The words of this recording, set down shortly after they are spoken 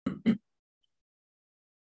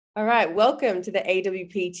All right, welcome to the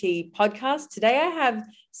AWPT podcast. Today I have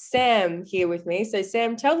Sam here with me. So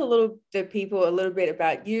Sam, tell the people a little bit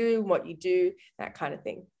about you, what you do, that kind of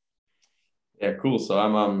thing. Yeah, cool. So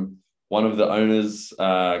I'm one of the owners,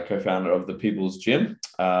 co-founder of the People's Gym.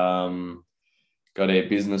 Got a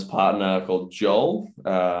business partner called Joel,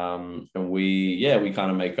 and we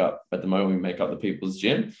kind of make up at the moment. We make up the People's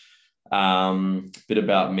Gym. Bit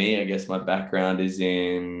about me, I guess my background is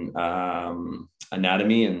in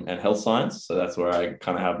anatomy and health science. So that's where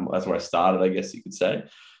that's where I started, I guess you could say.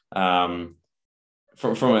 From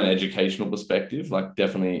an educational perspective, like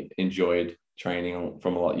definitely enjoyed training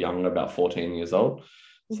from a lot younger, about 14 years old.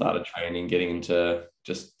 Started training, getting into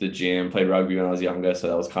just the gym, played rugby when I was younger. So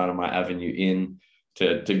that was kind of my avenue in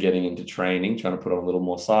to getting into training, trying to put on a little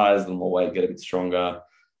more size, a little more weight, get a bit stronger.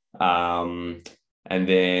 And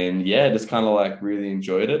then, just kind of like really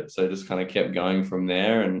enjoyed it. So just kind of kept going from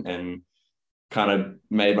there and kind of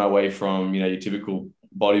made my way from, your typical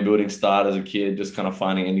bodybuilding start as a kid, just kind of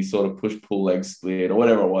finding any sort of push, pull, leg split or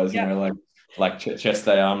whatever it was, like chest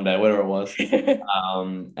day, arm day, whatever it was.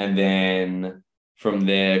 And then from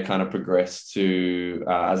there kind of progressed to,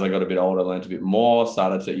 as I got a bit older, learned a bit more,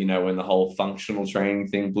 started to, when the whole functional training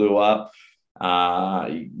thing blew up,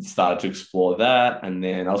 started to explore that. And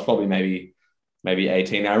then I was probably maybe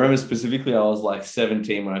 18. I remember specifically I was like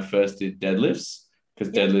 17 when I first did deadlifts,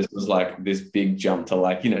 because deadlifts was like this big jump to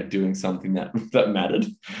like, doing something that mattered.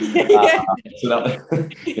 So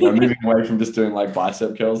that, moving away from just doing like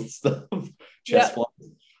bicep curls and stuff, chest flies.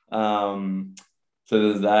 So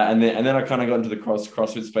there's that. And then I kind of got into the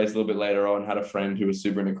CrossFit space a little bit later on, had a friend who was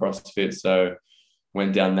super into CrossFit. So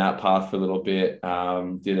went down that path for a little bit,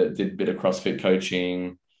 did a bit of CrossFit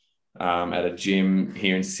coaching at a gym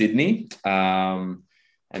here in Sydney.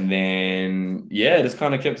 And then, just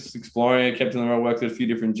kind of kept exploring, kept in the road, worked at a few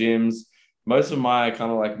different gyms. Most of my kind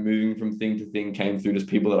of like moving from thing to thing came through just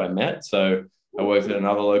people that I met. So I worked at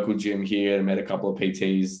another local gym here and met a couple of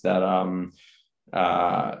PTs that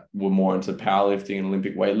were more into powerlifting and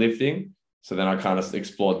Olympic weightlifting. So then I kind of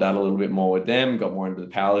explored that a little bit more with them, got more into the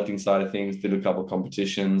powerlifting side of things, did a couple of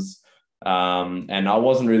competitions. And I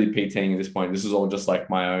wasn't really PTing at this point. This was all just like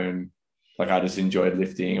my own, like I just enjoyed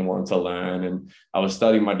lifting and wanted to learn. And I was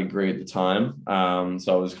studying my degree at the time.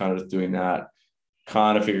 So I was kind of just doing that,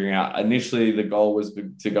 kind of figuring out. Initially, the goal was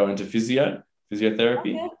to go into physiotherapy.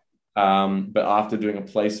 Okay. But after doing a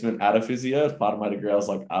placement at a physio as part of my degree, I was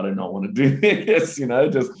like, I do not want to do this,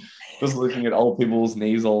 just looking at old people's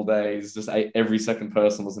knees all day. It's just every second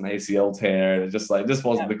person was an ACL tear. And it just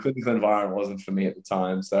wasn't, the clinical environment wasn't for me at the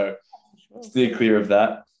time. So steer clear of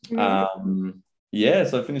that.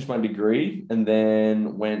 So I finished my degree and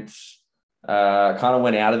then went out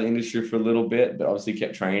of the industry for a little bit, but obviously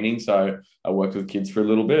kept training. So I worked with kids for a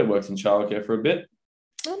little bit, worked in childcare for a bit.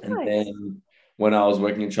 And then when I was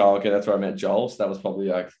working in childcare, that's where I met Joel. So that was probably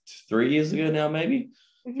like 3 years ago now, maybe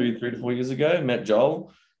 3 to 4 years ago, met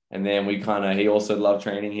Joel. And then he also loved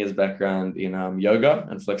training. He has background in yoga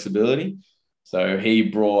and flexibility. So he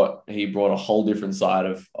brought a whole different side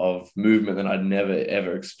of movement that I'd never,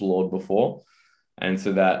 ever explored before. And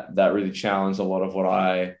so that really challenged a lot of what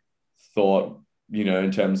I thought,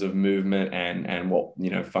 in terms of movement and what,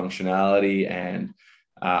 functionality and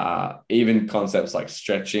even concepts like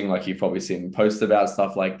stretching, like you've probably seen me post about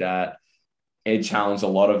stuff like that. It challenged a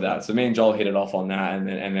lot of that. So me and Joel hit it off on that. And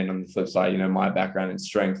then on the flip side, my background in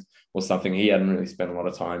strength was something he hadn't really spent a lot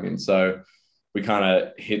of time in. So we kind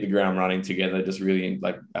of hit the ground running together, just really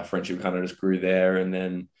like our friendship kind of just grew there. And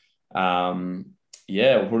then,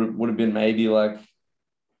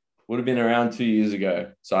 would have been around 2 years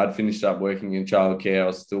ago. So I'd finished up working in childcare.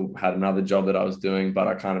 I still had another job that I was doing, but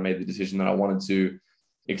I kind of made the decision that I wanted to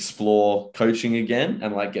explore coaching again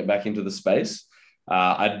and like get back into the space.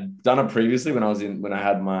 I'd done it previously when I was doing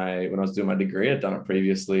my degree. I'd done it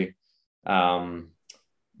previously.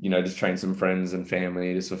 Just trained some friends and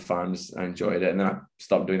family just for fun. I enjoyed it. And then I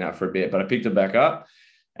stopped doing that for a bit, but I picked it back up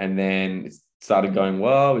and then it started going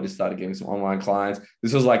well. We just started getting some online clients.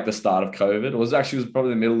 This was like the start of COVID. It was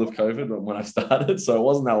probably the middle of COVID when I started. So it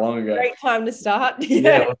wasn't that long ago. Great time to start.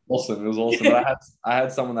 Yeah, it was awesome. It was awesome. But I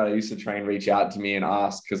had someone that I used to train reach out to me and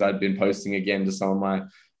ask, because I'd been posting again to some of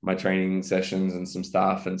my training sessions and some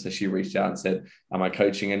stuff. And so she reached out and said, am I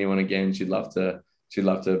coaching anyone again? She'd love to,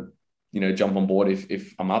 jump on board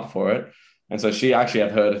if I'm up for it. And so she actually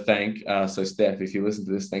had her to thank. So Steph, if you listen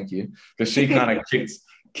to this, thank you. Because she kind of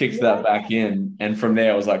kicked that back in. And from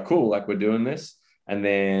there, I was like, cool, like we're doing this. And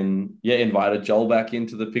then, invited Joel back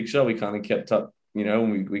into the picture. We kind of kept up,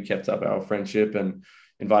 we kept up our friendship and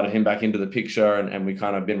invited him back into the picture, and we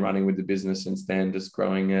kind of been running with the business since then, just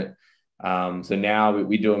growing it. So now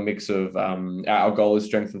we do a mix of our goal is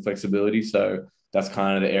strength and flexibility. So that's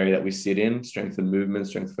kind of the area that we sit in: strength and movement,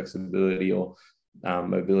 strength, flexibility, or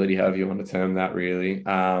mobility, however you want to term that, really.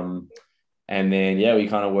 And then we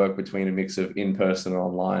kind of work between a mix of in-person and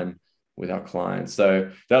online with our clients.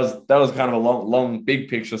 So that was kind of a long big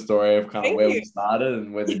picture story of kind of where we started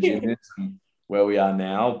and where the gym is and where we are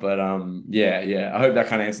now. But I hope that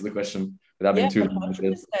kind of answers the question without being too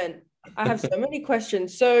 100%. I have so many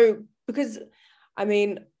questions. So because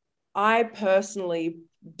I personally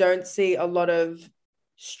don't see a lot of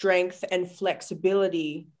strength and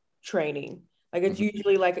flexibility training. Like it's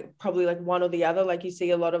usually like probably like one or the other. Like you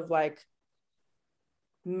see a lot of like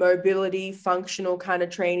mobility, functional kind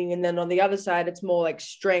of training, and then on the other side, it's more like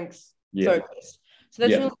strength focused. So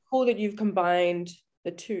that's really cool that you've combined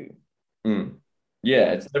the two.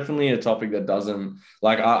 Yeah, it's definitely a topic that doesn't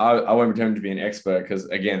like I won't pretend to be an expert because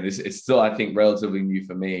again, it's still I think relatively new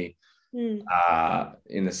for me. In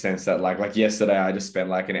the sense that like yesterday I just spent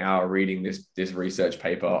like an hour reading this research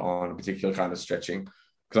paper on a particular kind of stretching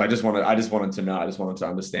because I just wanted to know, I just wanted to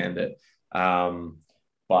understand it.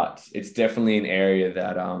 But it's definitely an area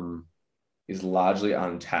that is largely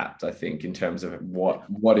untapped, I think, in terms of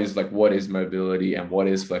what is mobility and what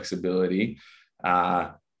is flexibility.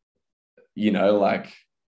 Like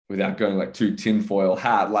without going like too tinfoil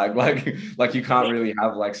hat, like you can't really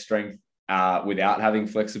have like strength without having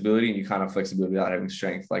flexibility, and you can't have flexibility without having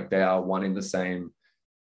strength. Like they are one in the same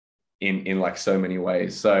in like so many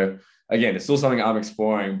ways. So again, it's still something I'm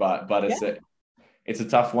exploring, but it's a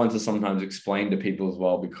tough one to sometimes explain to people as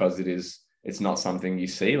well, because it's not something you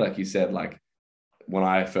see. Like you said, like when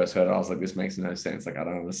I first heard it, I was like, this makes no sense. Like, I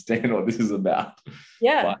don't understand what this is about.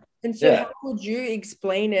 Yeah. And so how would you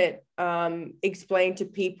explain it, explain to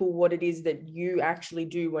people what it is that you actually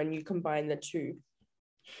do when you combine the two?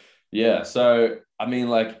 Yeah. So,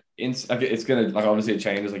 like, it's going to, like, obviously it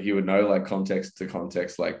changes. Like you would know, like context to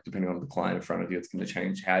context, like depending on the client in front of you, it's going to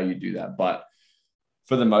change how you do that. But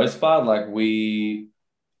for the most part,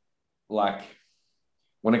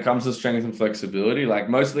 when it comes to strength and flexibility, like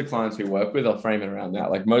most of the clients we work with, I'll frame it around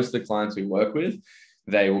that. Like most of the clients we work with,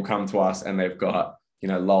 they will come to us and they've got,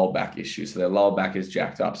 lower back issues. So their lower back is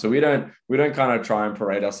jacked up. So we don't kind of try and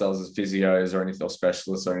parade ourselves as physios or anything, or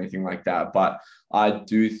specialists or anything like that. But I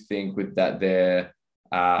do think with that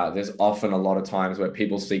there's often a lot of times where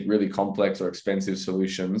people seek really complex or expensive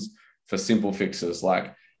solutions for simple fixes.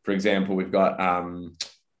 Like, for example, we've got a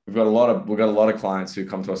lot of clients who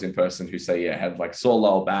come to us in person who say, have like sore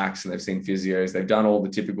lower backs, and they've seen physios. They've done all the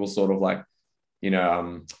typical sort of like,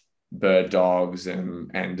 bird dogs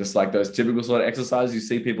and just like those typical sort of exercises you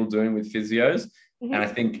see people doing with physios. Mm-hmm. And I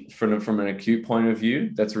think from an acute point of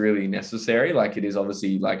view, that's really necessary. Like it is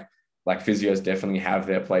obviously like physios definitely have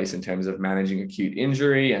their place in terms of managing acute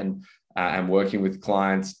injury and working with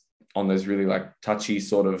clients on those really like touchy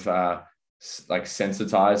sort of like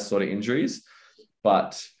sensitized sort of injuries.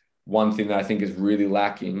 But one thing that I think is really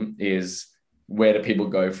lacking is where do people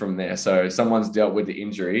go from there? So someone's dealt with the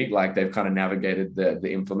injury, like they've kind of navigated the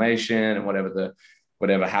inflammation and whatever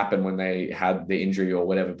happened when they had the injury or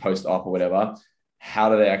whatever post-op or whatever. How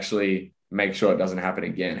do they actually make sure it doesn't happen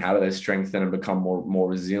again? How do they strengthen and become more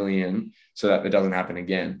resilient so that it doesn't happen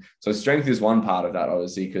again? So strength is one part of that,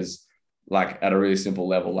 obviously, because like at a really simple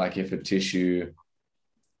level, like if a tissue,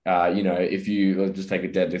 if you let's just take a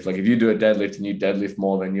deadlift, like if you do a deadlift and you deadlift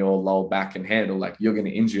more than your lower back can handle, like you're going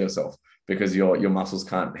to injure yourself because your muscles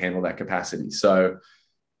can't handle that capacity. So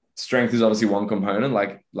strength is obviously one component,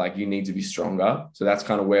 like you need to be stronger. So that's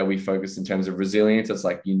kind of where we focus in terms of resilience. It's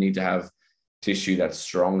like you need to have tissue that's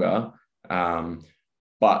stronger.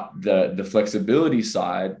 But the flexibility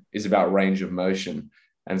side is about range of motion.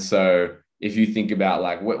 And so if you think about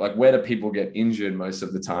like where do people get injured most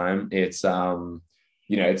of the time, it's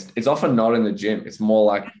it's often not in the gym. It's more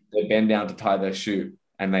like they bend down to tie their shoe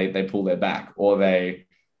and they pull their back, or they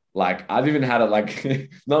like, I've even had it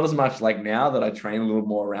like, not as much like now that I train a little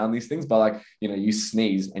more around these things, but like, you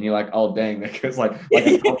sneeze and you're like, oh dang, that goes like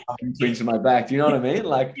a twinge in my back. Do you know what I mean?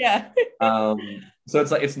 Like, so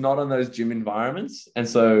it's like, it's not on those gym environments. And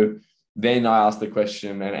so then I asked the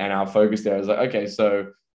question and our focus there is like, okay,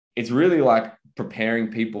 so it's really like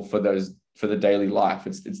preparing people for the daily life.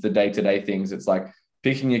 It's the day-to-day things. It's like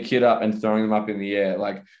picking your kid up and throwing them up in the air.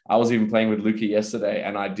 Like I was even playing with Luca yesterday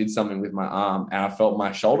and I did something with my arm and I felt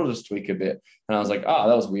my shoulder just tweak a bit. And I was like, oh,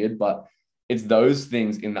 that was weird. But it's those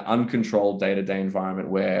things in the uncontrolled day-to-day environment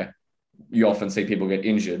where you often see people get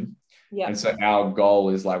injured. Yeah. And so our goal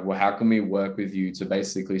is like, well, how can we work with you to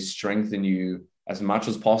basically strengthen you as much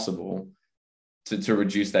as possible to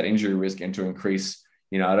reduce that injury risk and to increase,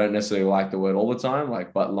 I don't necessarily like the word all the time,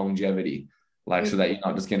 like, but longevity, like, so that you're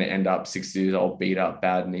not just going to end up 60 years old, beat up,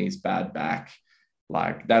 bad knees, bad back,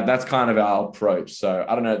 like that. That's kind of our approach. So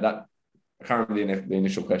I don't know that. I can't remember the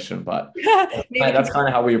initial question, but that's kind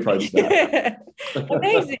of how we approach that.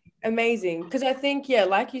 Amazing. Because I think, yeah,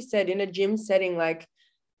 like you said, in a gym setting, like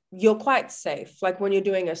you're quite safe. Like when you're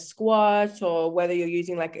doing a squat or whether you're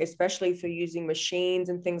using like, especially for using machines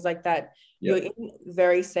and things like that, you're in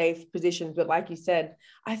very safe positions. But like you said,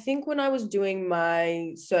 I think when I was doing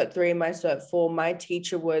my Cert 3 and my Cert 4, my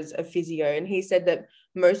teacher was a physio, and he said that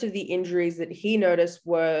most of the injuries that he noticed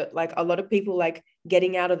were like a lot of people like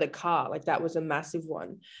getting out of the car. Like that was a massive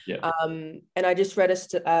one. And I just read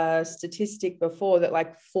a statistic before that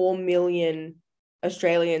like 4 million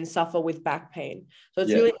Australians suffer with back pain. So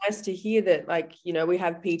it's really nice to hear that, like, we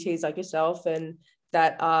have PTs like yourself and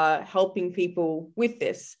that are helping people with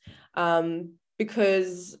this.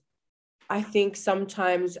 Because I think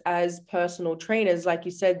sometimes as personal trainers, like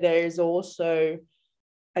you said, there is also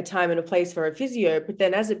a time and a place for a physio, but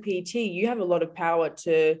then as a PT, you have a lot of power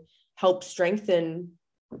to help strengthen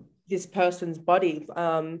this person's body.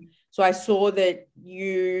 So I saw that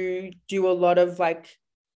you do a lot of like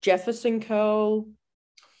Jefferson curl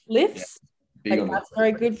lifts. Like that's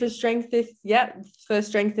very good for strength. For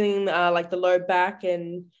strengthening like the low back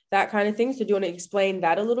and that kind of thing. So do you want to explain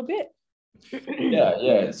that a little bit?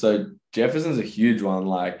 Yeah. So Jefferson's a huge one.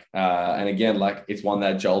 Like, and again, like it's one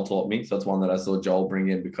that Joel taught me. So it's one that I saw Joel bring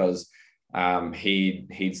in because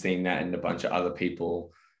he'd seen that in a bunch of other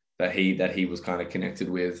people that he was kind of connected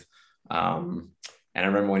with. And I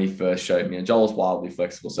remember when he first showed me, and Joel's wildly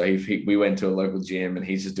flexible. So we went to a local gym and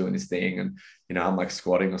he's just doing his thing. And, I'm like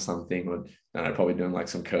squatting or something, or probably doing like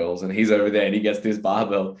some curls. And he's over there and he gets this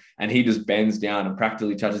barbell and he just bends down and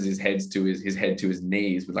practically touches his head to his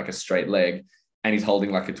knees with like a straight leg. And he's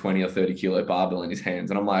holding like a 20 or 30 kilo barbell in his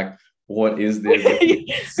hands. And I'm like, what is this?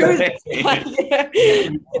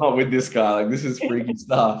 Not with this guy. Like, this is freaky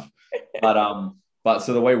stuff. But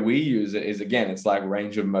so the way we use it is, again, it's like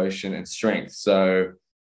range of motion and strength. So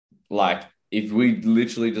like if we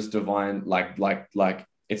literally just define like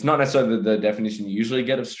it's not necessarily the definition you usually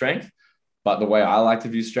get of strength, but the way I like to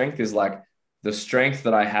view strength is like the strength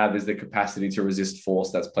that I have is the capacity to resist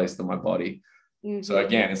force that's placed on my body. Mm-hmm. So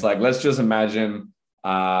again, it's like, let's just imagine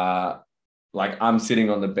like I'm sitting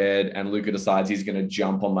on the bed and Luca decides he's going to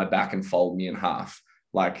jump on my back and fold me in half.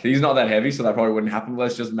 Like he's not that heavy, so that probably wouldn't happen.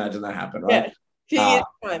 Let's just imagine that happen, right? Yeah.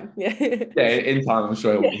 Time. In time, I'm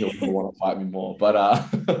sure he'll want to fight me more. But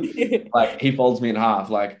like he folds me in half.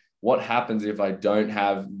 Like what happens if I don't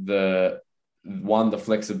have the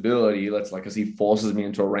flexibility? Because he forces me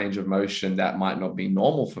into a range of motion that might not be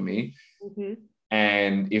normal for me. Mm-hmm.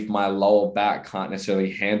 And if my lower back can't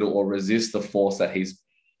necessarily handle or resist the force that he's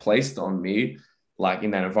placed on me, like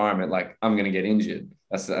in that environment, like I'm going to get injured.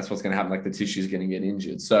 That's what's going to happen. Like the tissue is going to get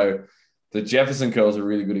injured. So the Jefferson curl is a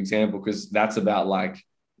really good example because that's about like,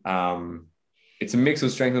 it's a mix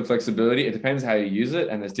of strength and flexibility. It depends how you use it.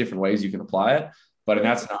 And there's different ways you can apply it. But in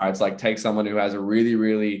that scenario, it's like take someone who has a really,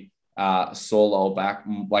 really sore lower back,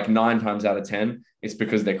 like 9 times out of 10, it's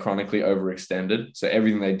because they're chronically overextended. So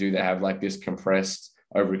everything they do, they have like this compressed,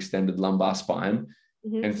 overextended lumbar spine.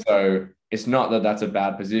 Mm-hmm. And so it's not that that's a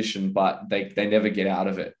bad position, but they never get out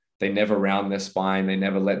of it. They never round their spine. They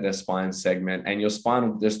never let their spine segment. And your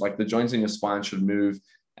spine, just like the joints in your spine should move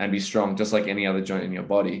and be strong, just like any other joint in your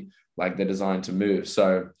body. Like they're designed to move.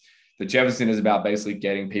 So the Jefferson is about basically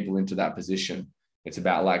getting people into that position. It's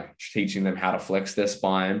about like teaching them how to flex their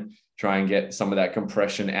spine, try and get some of that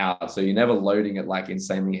compression out. So you're never loading it like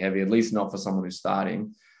insanely heavy, at least not for someone who's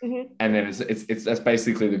starting. Mm-hmm. And then it's that's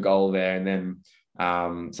basically the goal there. And then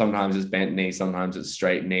sometimes it's bent knee, sometimes it's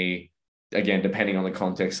straight knee. Again, depending on the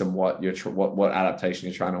context and what adaptation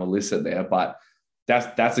you're trying to elicit there. But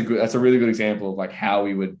that's a really good example of like how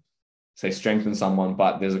we would say strengthen someone,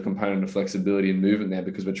 but there's a component of flexibility and movement there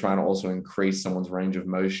because we're trying to also increase someone's range of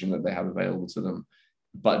motion that they have available to them,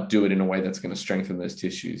 but do it in a way that's going to strengthen those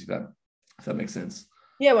tissues, if that makes sense.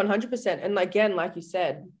 Yeah, 100%. And again, like you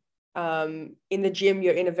said, in the gym,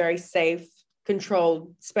 you're in a very safe,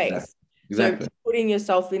 controlled space. Exactly. So putting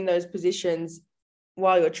yourself in those positions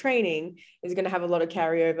while you're training is going to have a lot of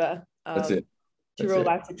carryover to real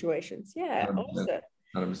life situations. Yeah, 100%.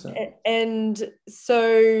 Awesome. 100%. And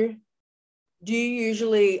so do you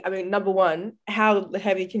usually, I mean, number one, how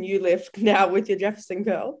heavy can you lift now with your Jefferson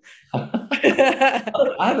curl?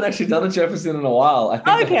 I haven't actually done a Jefferson in a while. I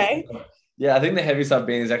think okay. I think the heaviest I've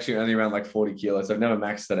been is actually only around like 40 kilos. I've never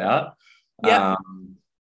maxed it out. Yeah.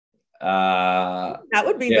 That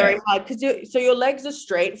would be very hard because your legs are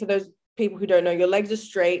straight for those people who don't know, your legs are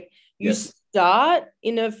straight. You Yes. start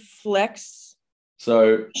in a flex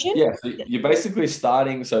So position. yeah, so you're basically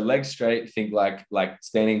starting, so legs straight, think like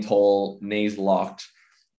standing tall, knees locked.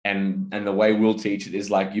 And the way we'll teach it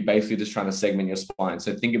is like you're basically just trying to segment your spine.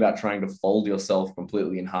 So think about trying to fold yourself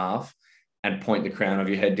completely in half and point the crown of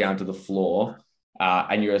your head down to the floor.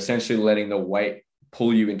 And you're essentially letting the weight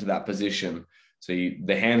pull you into that position. So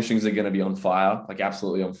the hamstrings are going to be on fire, like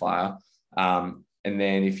absolutely on fire. And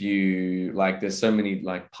then if you like, there's so many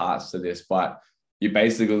like parts to this, but you're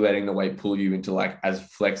basically letting the weight pull you into like as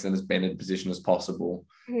flexed and as bended position as possible,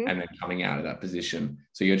 and then coming out of that position.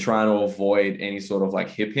 So you're trying to avoid any sort of like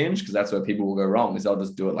hip hinge, because that's where people will go wrong, is they'll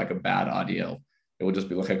just do it like a bad RDL. It will just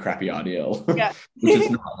be like a crappy RDL, Yeah. which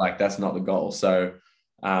is not like, that's not the goal. So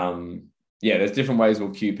yeah, there's different ways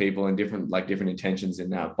we'll cue people and different intentions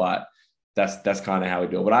in that, but that's kind of how we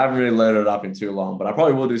do it. But I haven't really loaded it up in too long, but I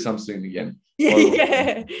probably will do some soon again.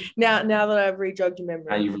 Yeah. Now that I've rejogged your Now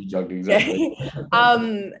memory. you've rejogged, exactly.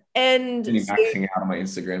 And You're maxing out on my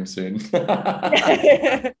Instagram soon.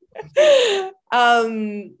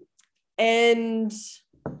 And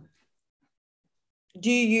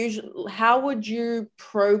how would you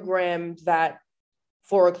program that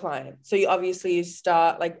for a client? So you obviously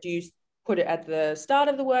start, like, do you put it at the start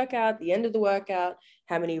of the workout, the end of the workout?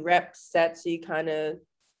 How many reps, sets? So you kind of,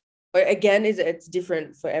 again, it's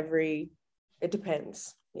different for every, it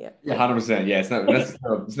depends. Yeah. Yeah, 100%. Yeah, it's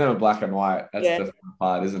never black and white. That's the fun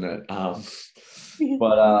part, isn't it?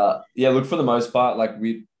 But yeah, look, for the most part, like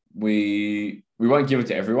we won't give it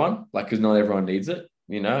to everyone, like, because not everyone needs it.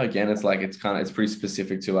 Again, it's like it's pretty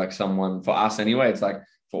specific to like someone. For us anyway, it's like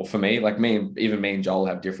for me, like me and Joel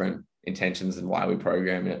have different intentions and why we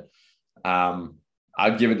program it.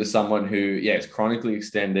 I'd give it to someone who, is chronically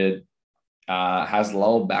extended, has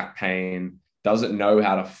lower back pain, doesn't know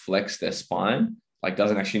how to flex their spine, like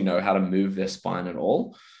doesn't actually know how to move their spine at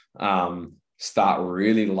all. Start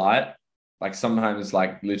really light, like sometimes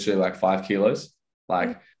like literally like 5 kilos,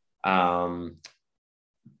 like, and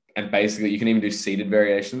basically you can even do seated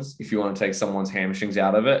variations if you want to take someone's hamstrings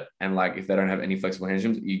out of it. And like, if they don't have any flexible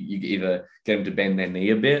hamstrings, you either get them to bend their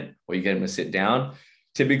knee a bit or you get them to sit down.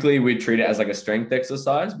 Typically we treat it as like a strength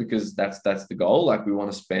exercise, because that's the goal. Like we're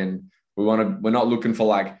not looking for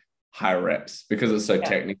like high reps, because it's so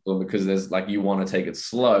technical, because there's like, you want to take it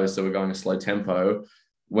slow. So we're going a slow tempo.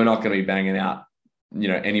 We're not going to be banging out,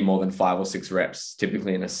 any more than 5 or 6 reps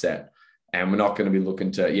typically in a set. And we're not going to be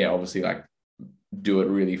looking to, obviously like do it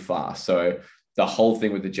really fast. So the whole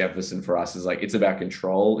thing with the Jefferson for us is like, it's about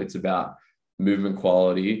control. It's about movement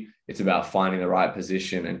quality. It's about finding the right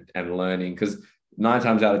position and learning, because 9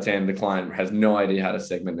 times out of 10, the client has no idea how to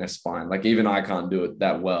segment their spine. Like even I can't do it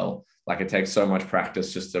that well. Like it takes so much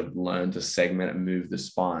practice just to learn to segment and move the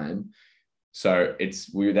spine. So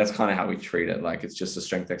that's kind of how we treat it. Like it's just a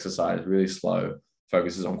strength exercise, really slow,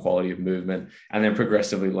 focuses on quality of movement, and then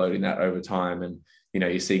progressively loading that over time. And,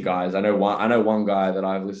 you see guys, I know one guy that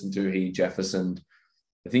I've listened to, he Jeffersoned,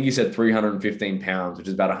 I think he said 315 pounds, which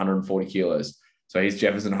is about 140 kilos. So he's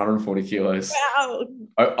Jefferson 140 kilos. Wow.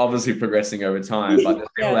 Obviously progressing over time, but there's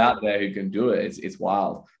people out there who can do it. It's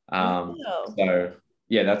wild. So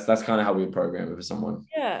yeah, that's kind of how we would program it for someone.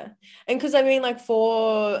 Yeah. And because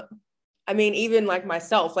even like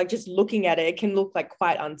myself, like just looking at it, it can look like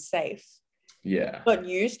quite unsafe. Yeah. Not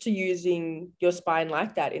used to using your spine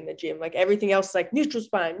like that in the gym. Like everything else, like neutral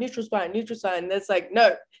spine. That's like,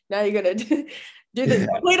 no, now you're going to do the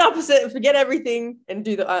complete opposite, forget everything and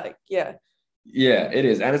do the, Yeah, it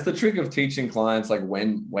is. And it's the trick of teaching clients, like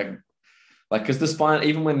because the spine,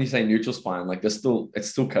 even when you say neutral spine, like it's still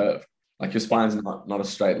curved. Like your spine's not a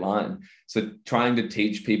straight line. So trying to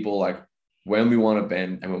teach people like when we want to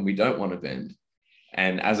bend and when we don't want to bend.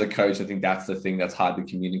 And as a coach, I think that's the thing that's hard to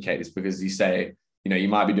communicate, is because you say, you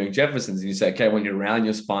might be doing Jeffersons and you say, okay, when you're around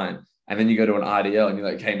your spine, and then you go to an RDL and you're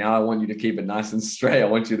like, hey, now I want you to keep it nice and straight. I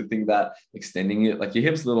want you to think about extending it, like your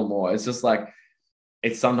hips a little more. It's just like,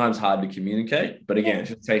 it's sometimes hard to communicate, but again,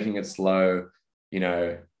 just taking it slow,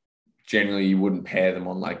 generally you wouldn't pair them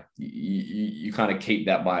on like, you kind of keep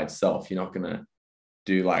that by itself. You're not going to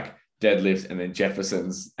do like deadlifts and then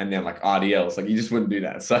Jeffersons and then like RDLs. Like you just wouldn't do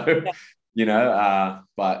that. So,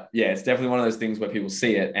 but yeah, it's definitely one of those things where people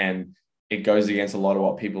see it and it goes against a lot of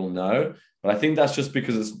what people know. But I think that's just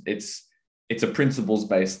because it's a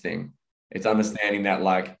principles-based thing. It's understanding that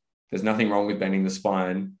like, there's nothing wrong with bending the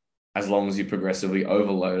spine as long as you progressively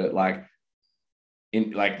overload it. Like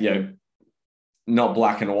not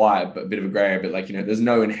black and white, but a bit of a gray area, but like, there's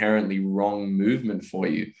no inherently wrong movement for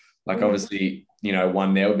you. Like obviously,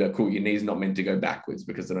 one there would be like, cool, your knee's not meant to go backwards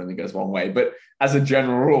because it only goes one way. But as a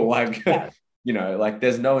general rule, like you know, like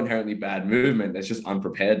there's no inherently bad movement. There's just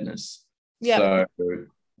unpreparedness. Yeah. So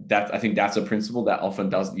I think that's a principle that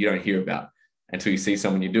often you don't hear about until you see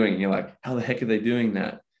someone you're doing and you're like, how the heck are they doing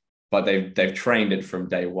that? But they've trained it from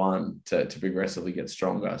day one to progressively get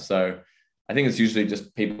stronger. So I think it's usually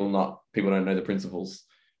just people don't know the principles,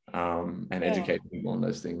 and educate people on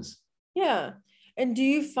those things. Yeah. And do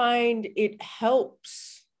you find it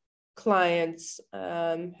helps clients,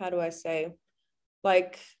 how do I say,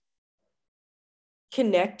 like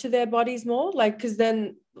connect to their bodies more? Like, because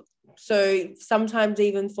then, so sometimes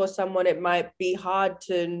even for someone, it might be hard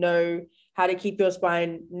to know how to keep your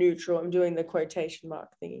spine neutral. I'm doing the quotation mark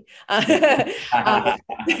thingy.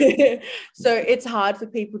 So it's hard for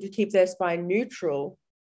people to keep their spine neutral,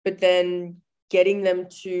 but then getting them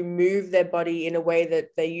to move their body in a way that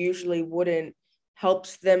they usually wouldn't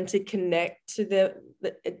helps them to connect to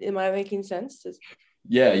am I making sense?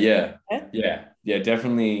 Yeah,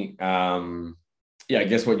 definitely. I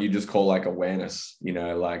guess what you just call like awareness, you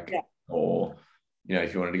know, like, or, you know,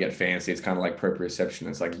 if you wanted to get fancy, it's kind of like proprioception.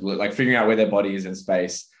 It's like figuring out where their body is in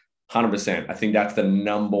space. 100%. I think that's the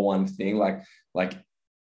number one thing. Like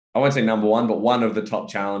I won't say number one, but one of the top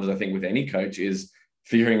challenges I think with any coach is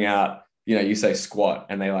figuring out, you know, you say squat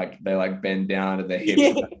and they bend down at their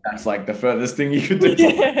hips. That's like the furthest thing you could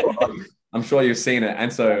do. I'm sure you've seen it.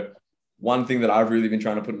 And so one thing that I've really been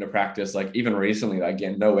trying to put into practice, like even recently,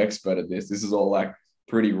 again, no expert at this is all like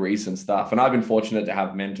pretty recent stuff. And I've been fortunate to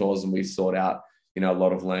have mentors and we sort out, you know, a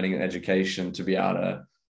lot of learning and education to be able to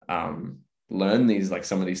learn these, like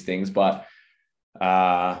some of these things. But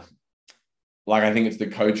like, I think it's the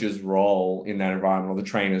coach's role in that environment, or the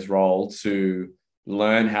trainer's role, to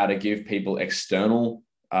learn how to give people external,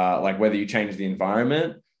 like whether you change the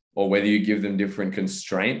environment or whether you give them different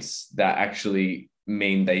constraints that actually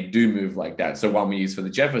mean they do move like that. So one we use for the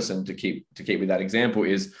Jefferson to keep with that example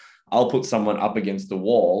is I'll put someone up against the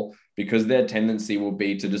wall because their tendency will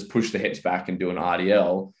be to just push the hips back and do an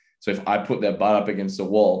RDL. So if I put their butt up against the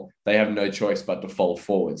wall, they have no choice but to fold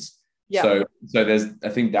forwards. Yeah. So I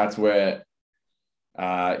think that's where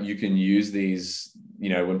you can use these, you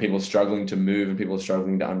know, when people are struggling to move and people are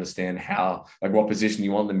struggling to understand how, like what position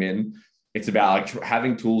you want them in. It's about like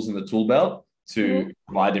having tools in the tool belt to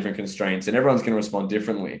provide different constraints, and everyone's going to respond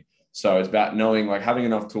differently. So it's about knowing, like having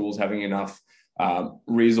enough tools, having enough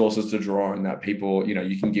resources to draw on, that people, you know,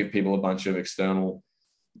 you can give people a bunch of external,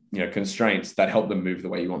 you know, constraints that help them move the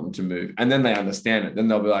way you want them to move. And then they understand it. Then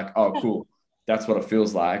they'll be like, oh, cool. That's what it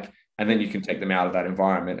feels like. And then you can take them out of that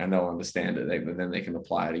environment and they'll understand it. Then they can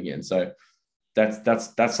apply it again. So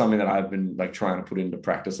that's something that I've been like trying to put into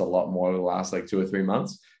practice a lot more over the last like 2 or 3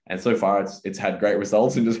 months. And so far it's had great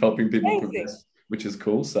results in just helping people progress, which is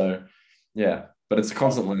cool. So yeah, but it's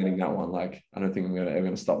constant learning, that one. Like, I don't think I'm ever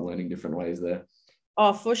going to stop learning different ways there.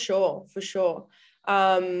 Oh, for sure. For sure.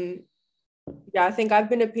 Yeah, I think I've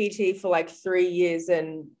been a PT for like 3 years,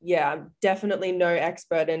 and yeah, I'm definitely no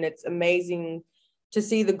expert, and it's amazing to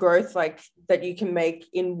see the growth like that you can make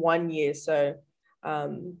in 1 year. So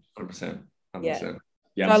 100%. Yeah,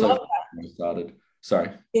 I'm so glad you started.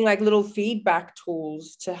 Sorry. Like little feedback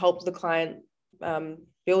tools to help the client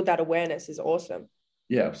build that awareness is awesome.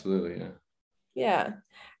 Yeah, absolutely. Yeah.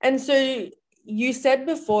 And so you said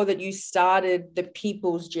before that you started the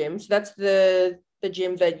People's Gym. So that's the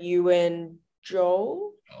gym that you and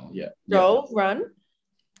Joel run.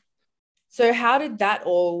 So how did that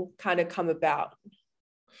all kind of come about?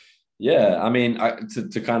 Yeah, I mean,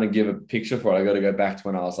 to kind of give a picture for it, I got to go back to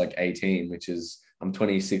when I was like 18, which is, I'm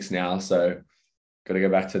 26 now, so got to go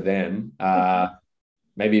back to then.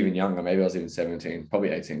 Maybe even younger. Maybe I was even 17, probably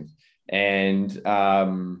 18. And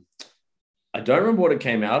I don't remember what it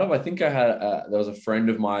came out of. I think I had there was a friend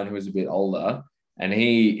of mine who was a bit older, and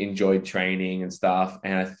he enjoyed training and stuff.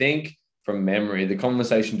 And I think from memory, the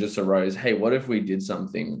conversation just arose, hey, what if we did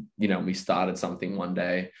something, you know, we started something one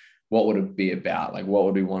day? What would it be about? Like, what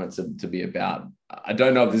would we want it to be about? I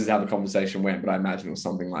don't know if this is how the conversation went, but I imagine it was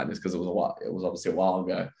something like this because it was obviously a while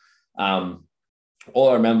ago. All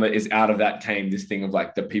I remember is out of that came this thing of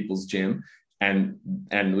like the People's Gym. And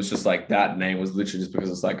it was just like, that name was literally just because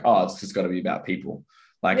it's like, oh, it's just got to be about people.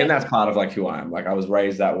 Like, and that's part of like who I am. Like, I was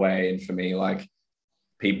raised that way. And for me, like,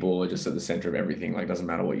 people are just at the center of everything. Like, doesn't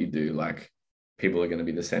matter what you do. Like, people are going to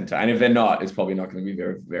be the center. And if they're not, it's probably not going to be a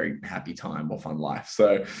very, very happy time or fun life.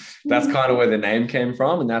 So that's kind of where the name came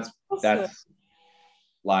from. And that's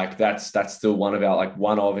still one of our, like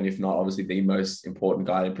one of, and if not obviously the most important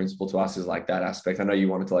guiding principle to us is like that aspect. I know you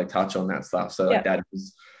wanted to like touch on that stuff. So like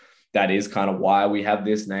that is kind of why we have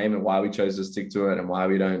this name and why we chose to stick to it, and why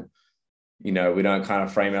we don't kind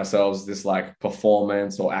of frame ourselves this like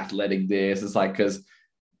performance or athletic this. It's like, because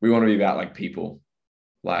we want to be about like people.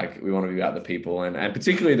 Like we want to be about the people, and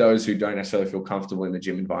particularly those who don't necessarily feel comfortable in the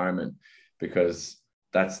gym environment, because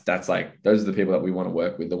that's like, those are the people that we want to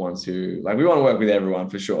work with, the ones who, like, we want to work with everyone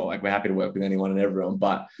for sure. Like we're happy to work with anyone and everyone,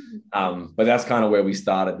 but that's kind of where we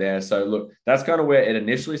started there. So look, that's kind of where it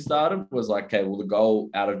initially started, was like, okay, well, the goal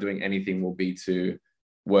out of doing anything will be to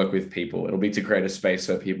work with people. It'll be to create a space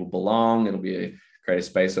where people belong. It'll be create a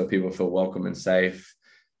space where people feel welcome and safe,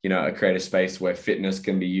 create a space where fitness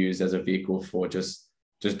can be used as a vehicle for just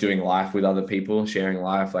doing life with other people, sharing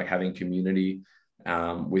life, like having community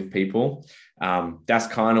with people. That's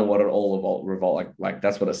kind of what it all revolved, like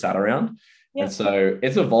that's what it sat around. Yeah. And so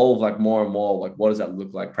it's evolved like more and more, like what does that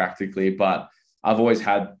look like practically? But I've always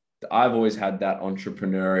had that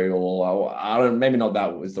entrepreneurial, maybe not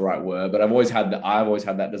that was the right word, but I've always had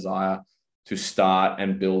that desire to start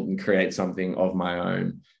and build and create something of my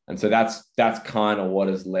own. And so that's kind of what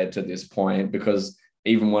has led to this point, because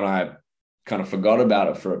even when I kind of forgot about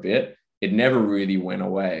it for a bit, it never really went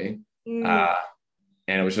away.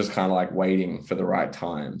 And it was just kind of like waiting for the right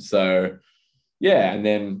time. So yeah. And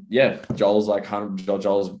then, Joel's like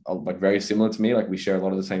very similar to me. Like we share a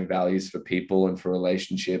lot of the same values for people and for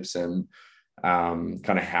relationships, and kind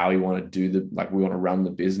of how we want to we want to run the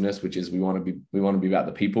business, which is we want to be about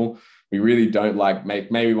the people. We really don't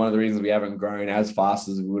maybe one of the reasons we haven't grown as fast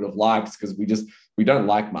as we would have liked, because we don't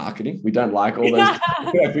like marketing. We don't like all those,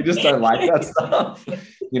 we just don't like that stuff.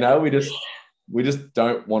 We just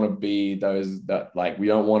don't want to be those that, like, we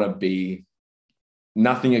don't want to be,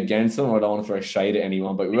 nothing against them. I don't want to throw shade at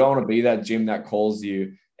anyone, but we don't want to be that gym that calls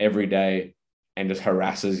you every day and just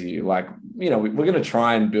harasses you. Like, we're going to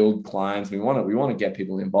try and build clients. We want to get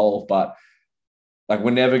people involved, but like,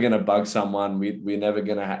 we're never going to bug someone. We're never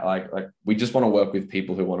going to we just want to work with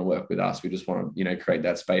people who want to work with us. We just want to, create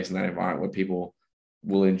that space and that environment where people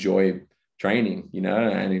will enjoy training,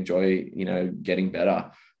 and enjoy, getting better.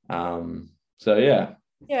 So yeah.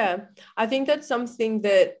 Yeah, I think that's something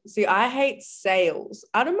that, I hate sales.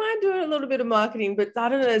 I don't mind doing a little bit of marketing, but I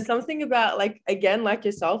don't know, there's something about, like, again, like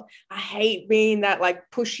yourself, I hate being that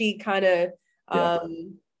like pushy kind of,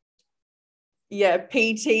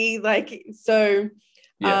 PT, like, so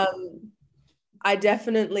I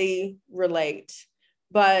definitely relate,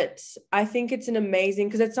 but I think it's an amazing,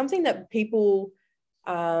 because it's something that people,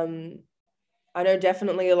 I know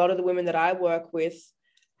definitely a lot of the women that I work with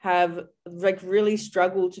have like really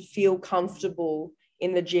struggled to feel comfortable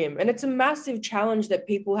in the gym. And it's a massive challenge that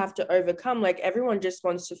people have to overcome. Like, everyone just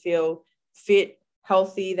wants to feel fit,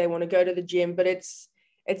 healthy. They want to go to the gym, but it's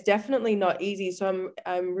definitely not easy. So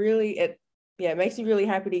I'm really, it makes me really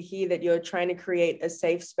happy to hear that you're trying to create a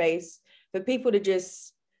safe space for people to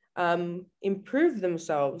just improve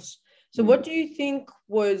themselves. So what do you think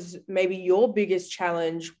was maybe your biggest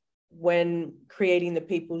challenge when creating the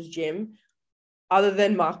People's Gym, other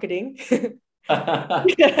than marketing? Oh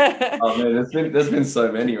man, there's been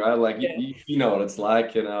so many, right? Like you know what it's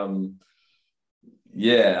like, and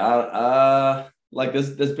like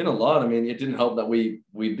there's been a lot. I mean, it didn't help that we've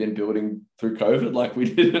been building through COVID. Like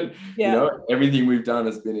we didn't, everything we've done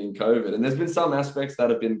has been in COVID, and there's been some aspects that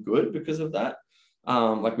have been good because of that.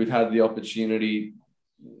 Like we've had the opportunity,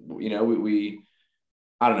 we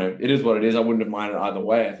I don't know, it is what it is. I wouldn't have minded either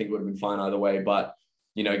way. I think it would have been fine either way, but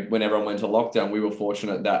when everyone went to lockdown, we were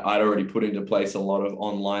fortunate that I'd already put into place a lot of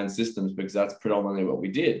online systems, because that's predominantly what we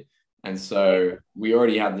did. And so we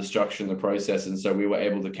already had the structure and the process. And so we were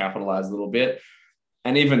able to capitalize a little bit.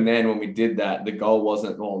 And even then, when we did that, the goal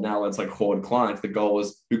wasn't, now let's like hoard clients. The goal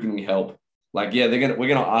was, who can we help? Like, we're going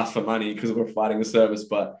to ask for money because we're providing a service,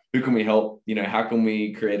 but who can we help? How can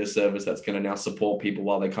we create a service that's going to now support people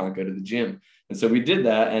while they can't go to the gym? And so we did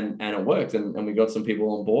that, and it worked. And we got some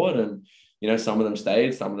people on board, and some of them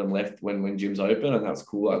stayed, some of them left when gyms open, and that's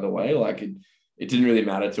cool either way. Like it didn't really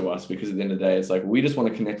matter to us, because at the end of the day, it's like, we just want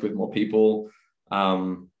to connect with more people.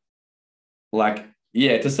 To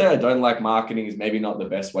say I don't like marketing is maybe not the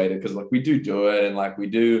best way to, because like we do it, and like we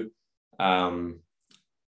do,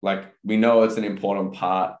 we know it's an important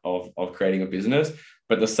part of creating a business.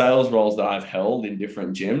 But the sales roles that I've held in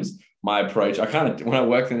different gyms, my approach, when I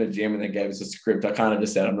worked in a gym and they gave us a script, I kind of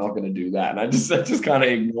just said, I'm not going to do that. And I just kind of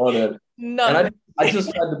ignored it. No. And I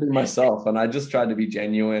just tried to be myself, and I just tried to be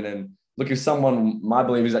genuine. And look, my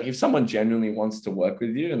belief is like, if someone genuinely wants to work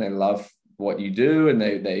with you and they love what you do, and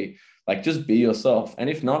they like, just be yourself. And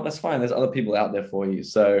if not, that's fine. There's other people out there for you.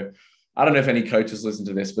 So I don't know if any coaches listen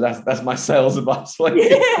to this, but that's my sales advice for you.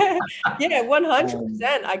 Yeah,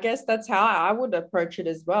 100%. I guess that's how I would approach it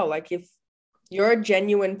as well. Like, if you're a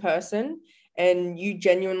genuine person and you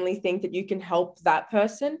genuinely think that you can help that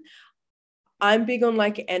person, I'm big on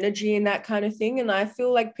like energy and that kind of thing. And I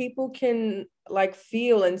feel like people can like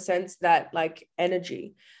feel and sense that like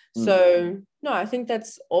energy. So no, I think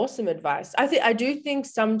that's awesome advice. I do think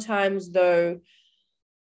sometimes though,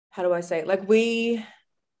 how do I say it? Like we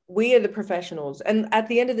are the professionals. And at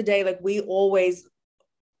the end of the day, like we always,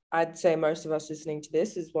 I'd say most of us listening to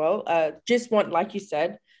this as well, just want, like you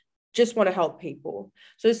said, just want to help people.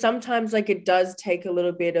 So sometimes like it does take a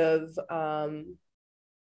little bit of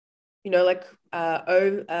like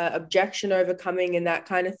objection overcoming and that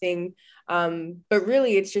kind of thing. But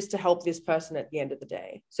really it's just to help this person at the end of the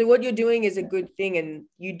day. So what you're doing is a good thing, and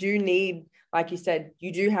you do need, like you said,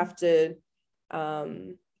 you do have to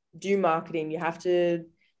do marketing, you have to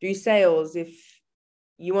do sales. If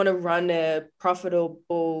you want to run a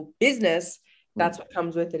profitable business, that's what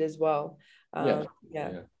comes with it as well. Yeah.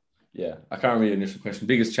 I can't remember your initial question.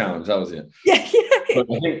 Biggest challenge, that was it. Yeah. But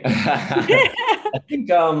I think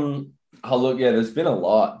look, there's been a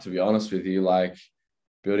lot, to be honest with you. Like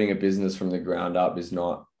building a business from the ground up is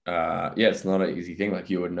not it's not an easy thing, like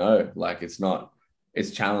you would know. Like it's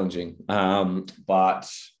challenging. But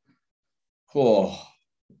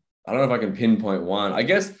I don't know if I can pinpoint one. I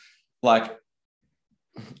guess like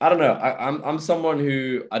I don't know. I'm someone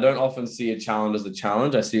who I don't often see a challenge as a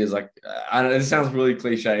challenge. I see it as like, and it sounds really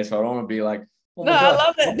cliche, so I don't want to be like, oh my God, I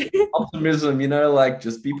love it. optimism, like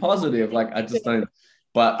just be positive. Like I just don't.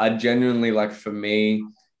 But I genuinely, like, for me,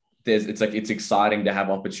 it's exciting to have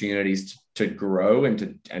opportunities to grow and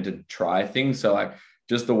to try things. So like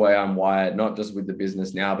just the way I'm wired, not just with the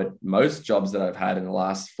business now, but most jobs that I've had in the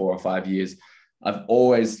last 4 or 5 years, I've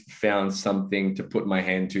always found something to put my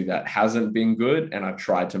hand to that hasn't been good, and I've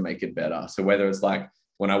tried to make it better. So whether it's like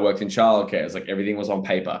when I worked in childcare, it's like everything was on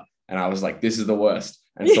paper, and I was like, this is the worst.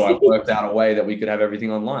 And so I worked out a way that we could have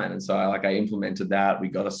everything online. And so I implemented that. We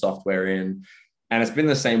got a software in, and it's been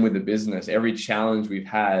the same with the business. Every challenge we've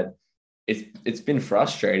had, it's been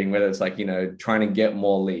frustrating, whether it's like, trying to get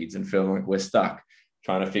more leads and feeling like we're stuck,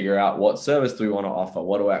 trying to figure out what service do we want to offer?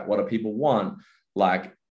 What do people want?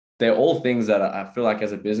 Like, they're all things that I feel like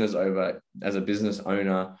as a business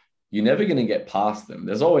owner, you're never going to get past them.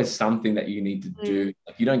 There's always something that you need to do.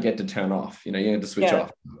 Like, you don't get to turn off, you have to switch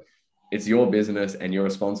off. It's your business and you're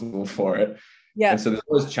responsible for it. Yeah. And so there's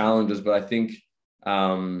always challenges, but I think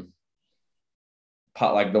part,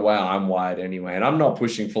 like the way I'm wired anyway, and I'm not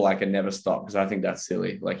pushing for like a never stop, because I think that's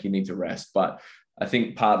silly. Like, you need to rest. But I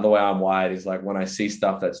think part of the way I'm wired is like when I see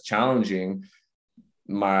stuff that's challenging,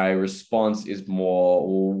 my response is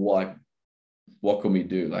more like, what can we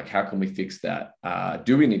do? Like, how can we fix that?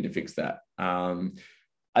 Do we need to fix that?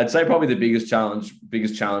 I'd say probably the biggest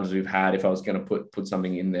challenges we've had, if I was going to put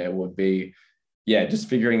something in there, would be, just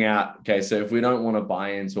figuring out, okay, so if we don't want to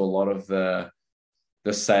buy into a lot of the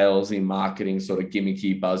salesy marketing sort of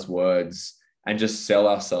gimmicky buzzwords and just sell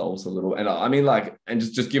ourselves a little, and I mean, like, and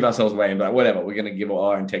just give ourselves away and be like, whatever, we're going to give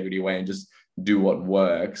our integrity away and just do what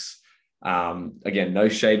works. Again, no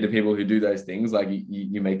shade to people who do those things. Like,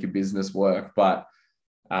 you make your business work, but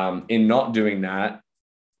in not doing that,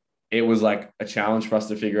 it was like a challenge for us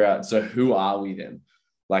to figure out, so who are we then?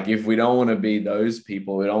 Like, if we don't want to be those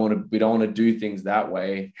people, we don't want to do things that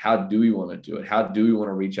way, how do we want to do it? How do we want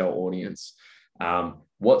to reach our audience?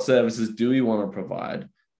 What services do we want to provide?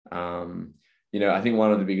 I think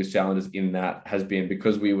one of the biggest challenges in that has been,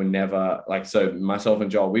 because we were never so myself and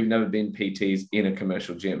Joel, we've never been PTs in a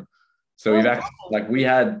commercial gym. So we've actually,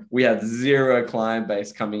 we had zero client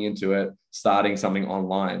base coming into it, starting something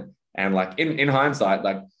online. And like in hindsight,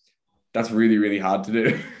 like, that's really, really hard to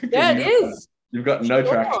do. Yeah, it is. You've got no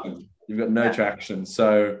traction. You've got no traction.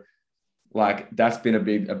 So like, that's been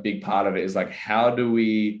a big part of it, is like, how do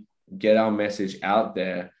we get our message out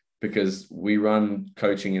there? Because we run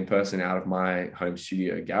coaching in person out of my home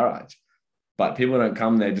studio garage, but people don't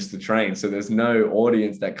come there just to train. So there's no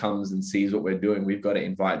audience that comes and sees what we're doing. We've got to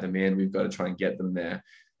invite them in. We've got to try and get them there.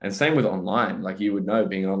 And same with online. Like, you would know,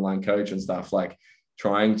 being an online coach and stuff, like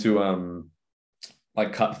trying to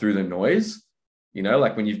cut through the noise,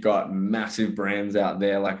 like when you've got massive brands out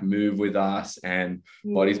there like Move With Us and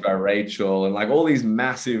Bodies by Rachel and like all these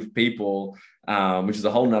massive people, which is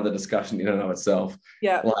a whole nother discussion in and of itself.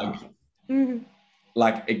 Yeah.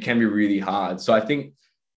 Like it can be really hard. So I think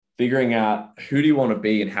figuring out who do you want to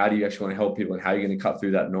be and how do you actually want to help people and how you're going to cut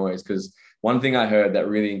through that noise. Because one thing I heard that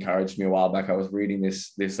really encouraged me a while back, I was reading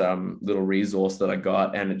this little resource that I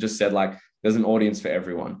got, and it just said, like, there's an audience for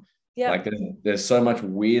everyone. Yeah. Like, there's so much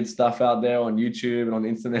weird stuff out there on YouTube and on the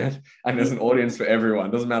internet, and there's an audience for everyone.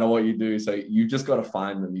 It doesn't matter what you do. So you've just got to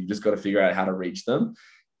find them. You've just got to figure out how to reach them.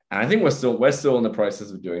 And I think we're still in the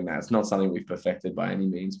process of doing that. It's not something we've perfected by any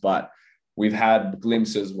means, but we've had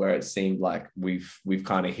glimpses where it seemed like we've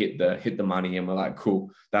kind of hit the money, and we're like,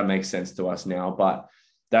 cool, that makes sense to us now. But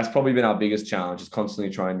that's probably been our biggest challenge, is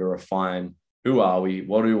constantly trying to refine who are we,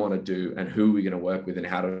 what do we want to do, and who are we going to work with, and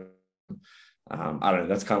how to. I don't know.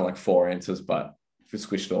 That's kind of like 4 answers, but if we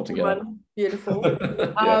squished it all together. Beautiful.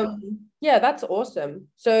 Yeah, that's awesome.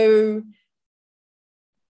 So,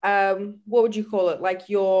 what would you call it? Like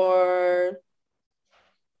your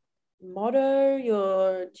motto? Do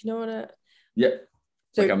you know what it? Yeah.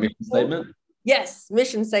 So like a mission statement. Yes,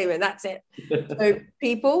 mission statement. That's it. So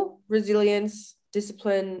people, resilience,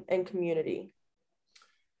 discipline, and community.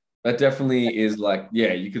 That definitely is like,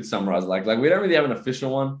 yeah, you could summarize like we don't really have an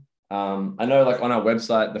official one. I know like on our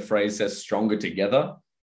website, the phrase says stronger together.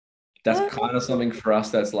 That's kind of something for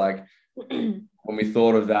us that's like, when we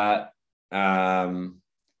thought of that,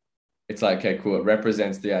 it's like, okay, cool. It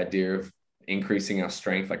represents the idea of increasing our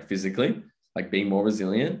strength, like physically, like being more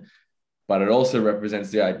resilient. But it also represents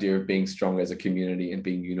the idea of being strong as a community and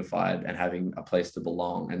being unified and having a place to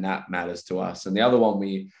belong. And that matters to us. And the other one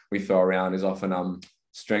we throw around is often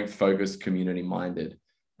strength focused, community minded.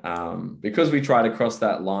 Because we try to cross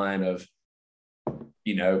that line of,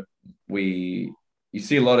 you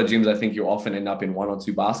see a lot of gyms, I think you often end up in 1 or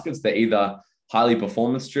 2 baskets. They're either highly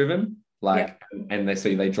performance driven, and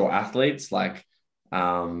they draw athletes,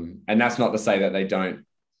 and that's not to say that they don't,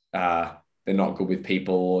 they're not good with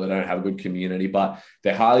people or they don't have a good community, but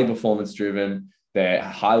they're highly performance driven. They're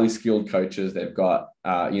highly skilled coaches. They've got,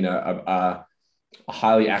 a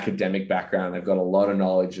highly academic background. They've got a lot of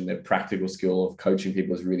knowledge, and their practical skill of coaching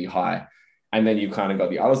people is really high. And then you've kind of got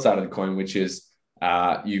the other side of the coin, which is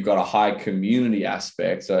you've got a high community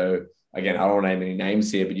aspect. So again, I don't want to name any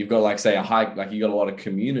names here, but you've got you got a lot of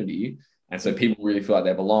community. And so people really feel like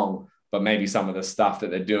they belong, but maybe some of the stuff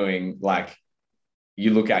that they're doing, like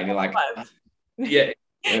you look at and you're like, yeah,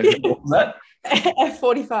 what was that?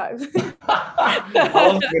 F45. I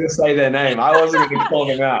wasn't going to say their name. I wasn't going to call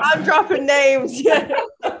them out. I'm dropping names. Yeah.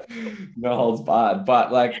 No holds barred.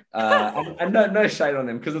 But and no shade on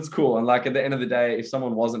them, because it's cool. And like at the end of the day, if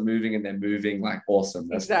someone wasn't moving and they're moving, like awesome.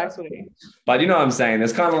 That's exactly. But you know what I'm saying?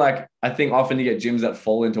 There's kind of like, I think often you get gyms that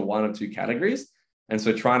fall into 1 or 2 categories. And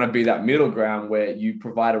so trying to be that middle ground where you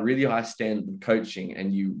provide a really high standard of coaching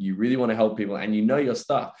and you really want to help people and you know your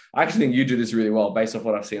stuff. I actually think you do this really well based off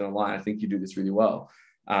what I've seen online. I think you do this really well.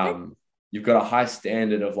 You've got a high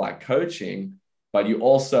standard of like coaching, but you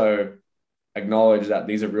also acknowledge that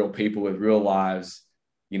these are real people with real lives,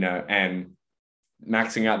 and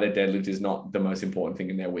maxing out their deadlift is not the most important thing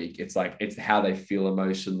in their week. It's how they feel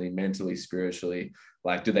emotionally, mentally, spiritually.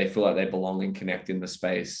 Like, do they feel like they belong and connect in the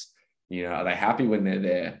space? Are they happy when they're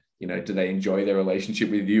there? Do they enjoy their relationship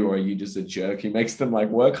with you, or are you just a jerk who makes them like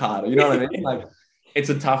work harder? You know what I mean? Like, it's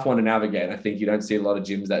a tough one to navigate. I think you don't see a lot of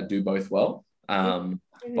gyms that do both well.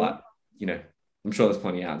 But, I'm sure there's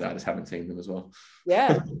plenty out there. I just haven't seen them as well.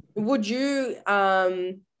 Yeah. Would you,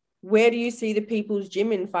 where do you see the People's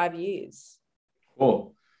Gym in 5 years?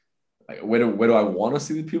 Oh, like where do I want to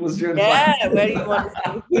see the People's Gym? Yeah, where do you want to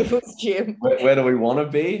see the People's Gym? Where do we want to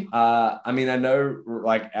be? I mean, I know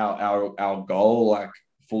like our goal, like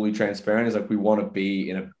fully transparent, is like we want to be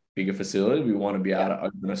in a bigger facility. We want to be able to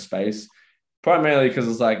open a space, primarily because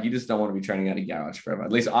it's like you just don't want to be training out of garage forever.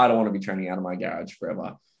 At least I don't want to be training out of my garage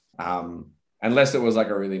forever. Unless it was like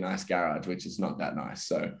a really nice garage, which is not that nice.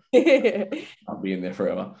 So I'll be in there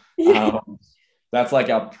forever. That's like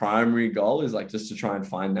our primary goal, is like just to try and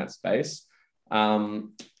find that space. I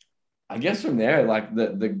guess from there, like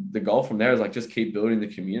the goal from there is like just keep building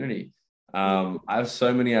the community. I have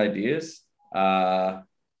so many ideas,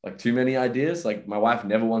 like too many ideas. Like my wife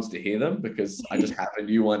never wants to hear them because I just have a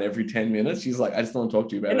new one every 10 minutes. She's like, I just don't want to talk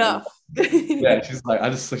to you about enough. It. Yeah,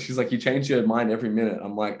 she's like, you change your mind every minute.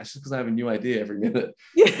 I'm like, it's just because I have a new idea every minute.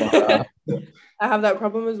 Yeah. But, I have that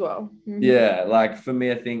problem as well. Yeah, like for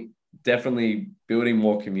me, I think definitely building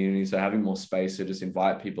more community, so having more space to just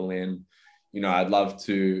invite people in. I'd love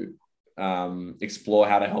to explore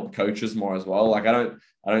how to help coaches more as well. Like I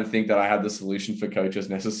don't think that I have the solution for coaches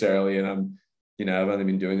necessarily, and I've only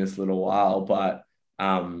been doing this a little while, but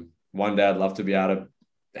one day I'd love to be able to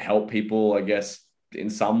help people, I guess, in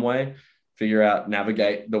some way,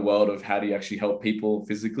 navigate the world of how do you actually help people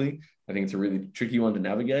physically. I think it's a really tricky one to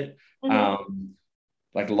navigate.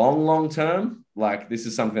 Like long term, like this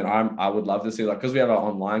is something I would love to see, like, because we have our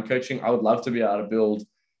online coaching, I would love to be able to build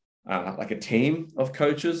like a team of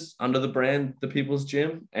coaches under the brand The People's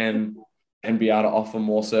Gym, and be able to offer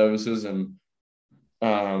more services and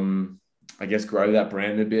I guess grow that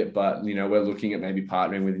brand a bit. But we're looking at maybe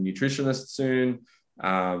partnering with a nutritionist soon.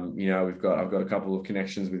 I've got a couple of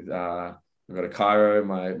connections with I've got a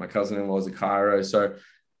chiro. My cousin-in-law is a chiro. So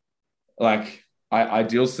like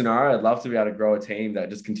ideal scenario, I'd love to be able to grow a team that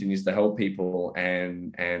just continues to help people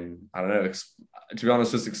and I don't know, to be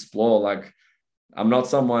honest, just explore. Like I'm not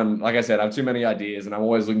someone, like I said, I have too many ideas and I'm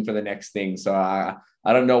always looking for the next thing. So I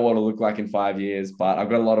don't know what it'll look like in 5 years, but I've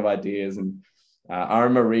got a lot of ideas. And I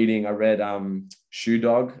remember I read Shoe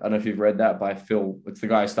Dog. I don't know if you've read that by Phil. It's the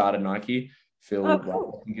guy who started Nike. Phil, Oh,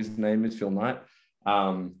 cool. I think his name is Phil Knight.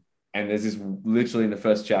 And there's this literally in the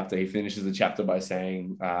first chapter, he finishes the chapter by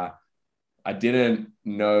saying, I didn't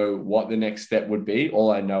know what the next step would be.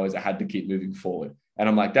 All I know is I had to keep moving forward. And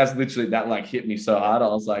I'm like, that's literally, that like hit me so hard. I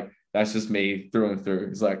was like, that's just me through and through.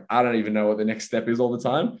 It's like, I don't even know what the next step is all the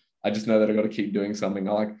time. I just know that I got to keep doing something.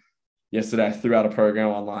 I like yesterday, I threw out a program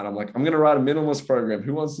online. I'm like, I'm going to write a minimalist program.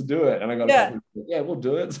 Who wants to do it? And I got a couple of, yeah, we'll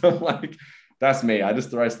do it. So I'm like, that's me. I just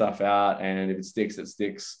throw stuff out. And if it sticks, it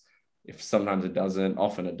sticks. If sometimes it doesn't,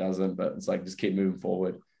 often it doesn't, but it's like, just keep moving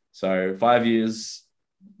forward. So 5 years,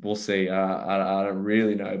 we'll see. I don't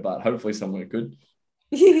really know, but hopefully somewhere good.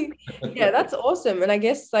 Yeah, that's awesome. And I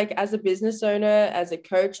guess like as a business owner, as a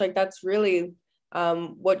coach, like that's really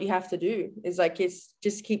what you have to do is like it's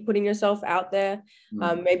just keep putting yourself out there.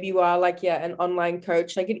 Maybe you are like an online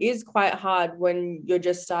coach. Like it is quite hard when you're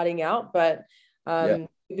just starting out, but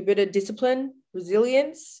with a bit of discipline,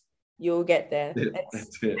 resilience, you'll get there.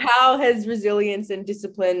 That's it. How has resilience and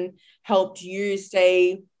discipline helped you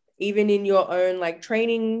stay even in your own like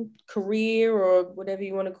training career or whatever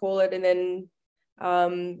you want to call it, and then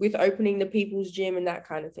with opening the people's gym and that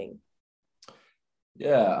kind of thing?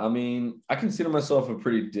 Yeah, I mean, I consider myself a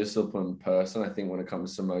pretty disciplined person. I think when it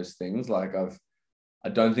comes to most things, like I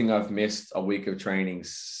don't think I've missed a week of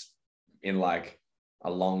trainings in like a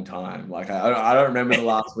long time. Like I don't remember the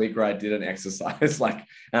last week where I did an exercise, like,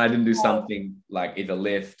 and I didn't do something like either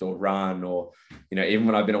lift or run or, even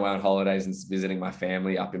when I've been away on holidays and visiting my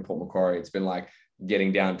family up in Port Macquarie, it's been like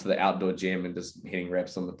getting down to the outdoor gym and just hitting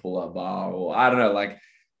reps on the pull-up bar, or I don't know, like,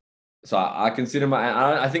 so I consider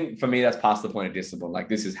I think for me, that's past the point of discipline. Like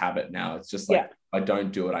this is habit now. It's just like, I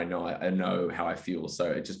don't do it. I know how I feel. So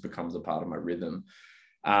it just becomes a part of my rhythm.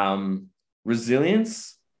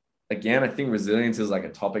 Resilience, again, I think resilience is like a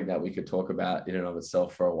topic that we could talk about in and of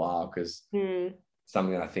itself for a while, because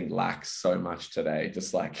something that I think lacks so much today.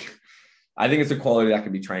 Just like, I think it's a quality that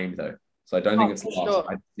can be trained though. So I don't think it's lost. Sure.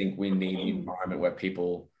 I think we need an environment where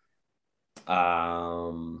people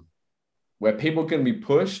can be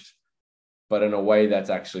pushed, but in a way that's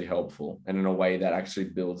actually helpful and in a way that actually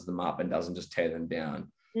builds them up and doesn't just tear them down.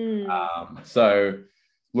 So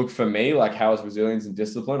look, for me, like how is resilience and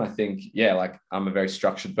discipline? I think, like I'm a very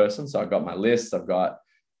structured person. So I've got my list. I've got,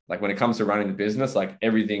 like, when it comes to running the business, like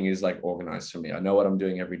everything is like organized for me. I know what I'm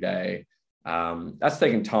doing every day. That's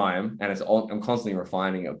taken time and I'm constantly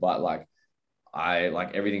refining it, but like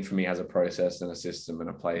everything for me has a process and a system and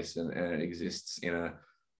a place and it exists in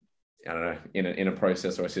a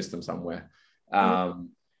process or a system somewhere.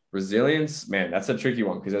 Resilience, man, that's a tricky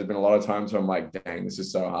one, because there's been a lot of times where I'm like, dang, this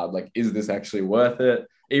is so hard. Like, is this actually worth it?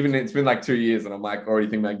 Even it's been like 2 years and I'm like already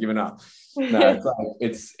thinking about giving up. No,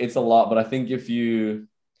 it's a lot. But I think if you're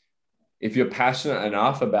passionate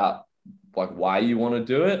enough about like why you want to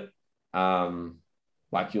do it,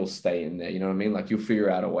 like you'll stay in there, you know what I mean? Like you'll figure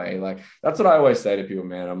out a way. Like that's what I always say to people,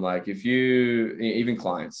 man. I'm like, even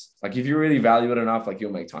clients, like if you really value it enough, like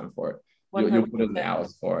you'll make time for it. You'll put in the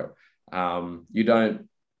hours for it. You don't,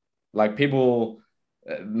 like, people,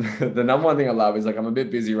 the number one thing I love is like, I'm a bit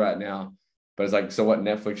busy right now, but it's like, so what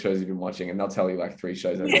Netflix shows have you been watching? And they'll tell you like 3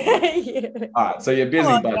 shows. All right, so you're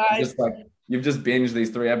busy, but just like, you've just binged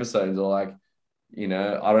these 3 episodes, or like, I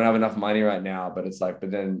don't have enough money right now, but it's like, but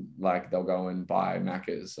then like they'll go and buy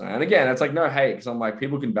Macca's. And again, it's like no hate, because I'm like,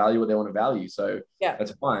 people can value what they want to value. So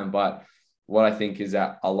that's fine. But what I think is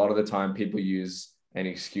that a lot of the time people use an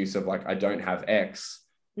excuse of like, I don't have X.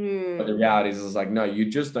 But the reality is like, no, you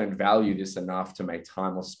just don't value this enough to make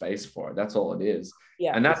time or space for it. That's all it is.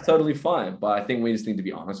 And that's totally fine. But I think we just need to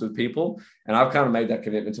be honest with people. And I've kind of made that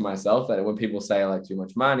commitment to myself, that when people say like too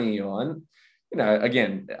much money or,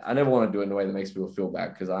 again, I never want to do it in a way that makes people feel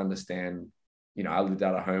bad, because I understand, I lived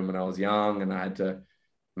out of home when I was young and I had to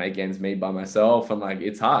make ends meet by myself, and like,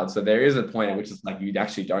 it's hard. So there is a point at which it's like, you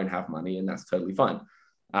actually don't have money, and that's totally fine.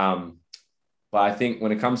 But I think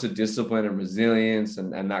when it comes to discipline and resilience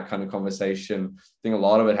and that kind of conversation, I think a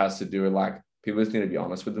lot of it has to do with like, people just need to be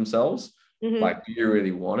honest with themselves. Like, do you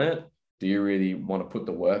really want it? Do you really want to put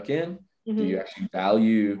the work in? Do you actually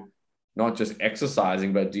value not just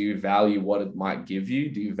exercising, but do you value what it might give you?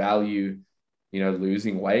 Do you value,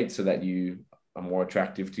 losing weight so that you are more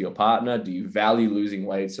attractive to your partner? Do you value losing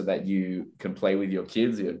weight so that you can play with your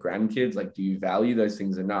kids, your grandkids? Like, do you value those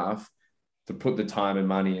things enough to put the time and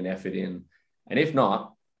money and effort in? And if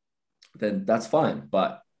not, then that's fine.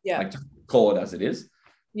 But like, just call it as it is.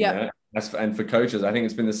 Yeah. You know? And for coaches, I think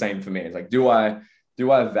it's been the same for me. It's like, do I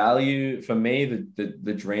value, for me,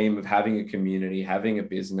 the dream of having a community, having a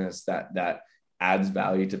business that adds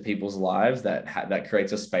value to people's lives, that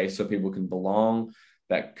creates a space so people can belong,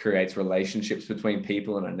 that creates relationships between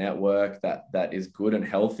people in a network that is good and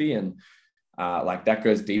healthy. And like, that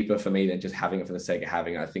goes deeper for me than just having it for the sake of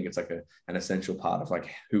having it. I think it's like an essential part of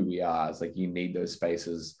like who we are. It's like, you need those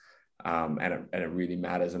spaces, and it really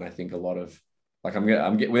matters. And I think a lot of, like,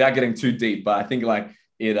 without getting too deep, but I think like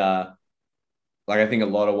it, like, I think a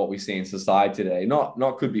lot of what we see in society today,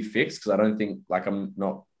 not could be fixed, because I don't think, like, I'm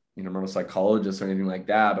not a psychologist or anything like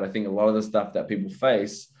that, but I think a lot of the stuff that people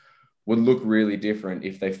face would look really different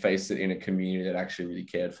if they faced it in a community that actually really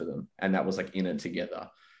cared for them and that was like in it together.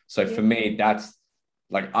 So for me, that's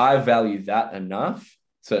like, I value that enough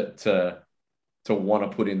to want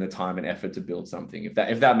to put in the time and effort to build something, if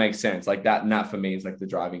that makes sense. Like that, and that for me is like the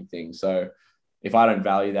driving thing. So if I don't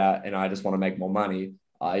value that and I just want to make more money,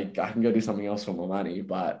 I can go do something else for more money.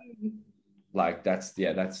 But like, I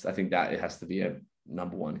think that it has to be a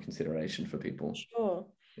number one consideration for people. Sure.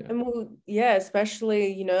 Yeah. And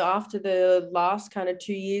especially, after the last kind of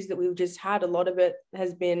 2 years that we've just had, a lot of it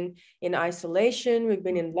has been in isolation. We've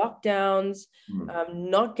been in lockdowns,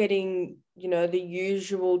 not getting, the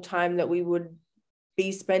usual time that we would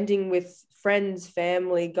be spending with friends,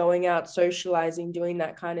 family, going out, socializing, doing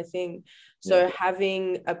that kind of thing. So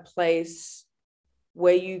having a place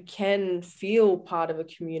where you can feel part of a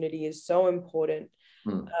community is so important.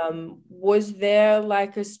 Was there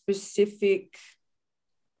like a specific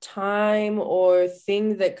time or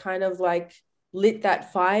thing that kind of like lit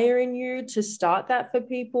that fire in you to start that for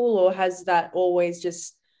people, or has that always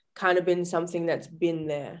just kind of been something that's been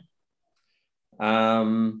there?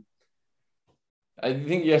 I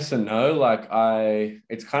think yes and no. Like,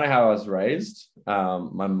 it's kind of how I was raised.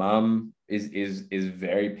 My mum is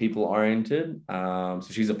very people oriented. So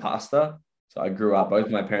she's a pastor. So I grew up, both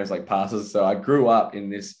my parents like pastors. So I grew up in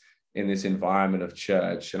this environment of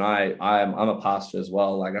church, and I'm a pastor as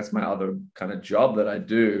well. Like, that's my other kind of job that I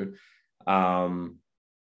do.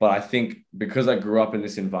 But I think because I grew up in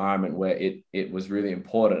this environment where it was really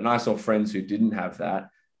important, and I saw friends who didn't have that,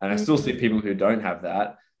 and I still see people who don't have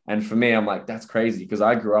that. And for me, I'm like, that's crazy, because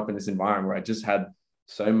I grew up in this environment where I just had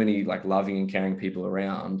so many like loving and caring people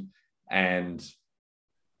around, and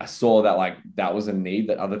I saw that like that was a need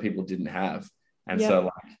that other people didn't have. And so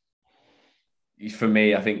like, for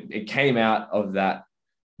me, I think it came out of that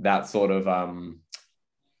sort of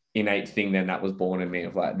innate thing then that was born in me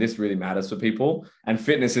of like, this really matters for people, and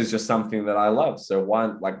fitness is just something that I love. So why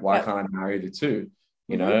can't I marry the two?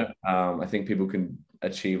 You know, I think people can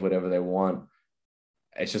achieve whatever they want.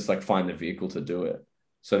 It's just like, find the vehicle to do it.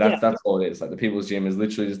 So that's all it is. Like, the People's Gym is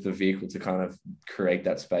literally just the vehicle to kind of create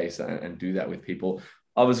that space and do that with people.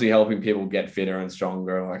 Obviously, helping people get fitter and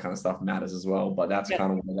stronger and all that kind of stuff matters as well. But that's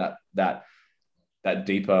kind of where that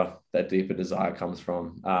deeper desire comes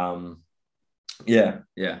from. Yeah.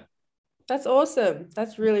 That's awesome.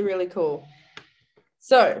 That's really, really cool.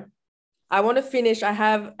 So I want to finish. I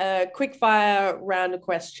have a quick fire round of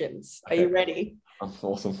questions. Are you ready? I'm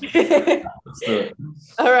awesome. Let's do it.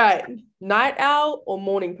 All right. Night owl or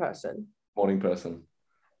morning person? Morning person.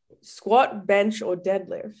 Squat, bench, or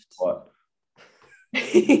deadlift? What?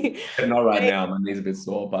 Not right now. My knee's a bit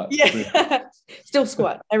sore, but still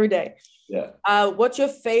squat every day. Yeah. What's your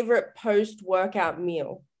favorite post-workout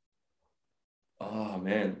meal? Oh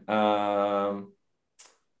man. I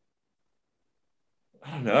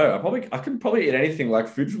don't know. I can probably eat anything. Like,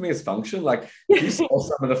 food for me is function. Like, if you saw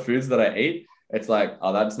some of the foods that I eat, it's like,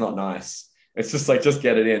 oh, that's not nice. It's just like, just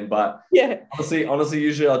get it in. But honestly,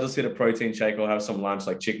 usually I'll just hit a protein shake or have some lunch,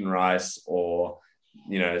 like chicken rice, or,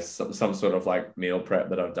 some sort of like meal prep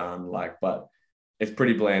that I've done. Like, but it's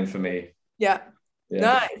pretty bland for me. Yeah.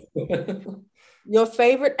 Nice. Your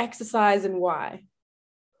favorite exercise and why?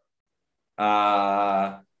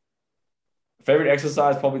 Favorite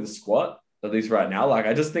exercise, probably the squat. At least right now, like,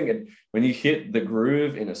 I just think when you hit the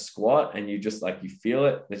groove in a squat and you just like, you feel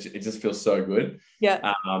it just feels so good.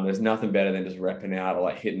 Yeah. There's nothing better than just repping out or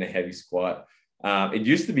like hitting a heavy squat. It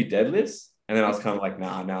used to be deadlifts, and then I was kind of like,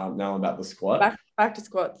 now I'm about the squat. Back to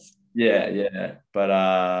squats. Yeah.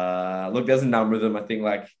 But look, there's a number of them. I think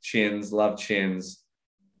like chins, love chins,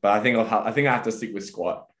 but I think I have to stick with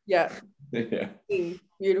squat. Yeah. Yeah.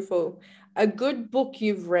 Beautiful. A good book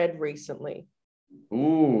you've read recently?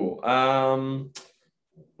 Ooh,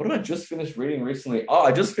 what did I just finish reading recently? Oh,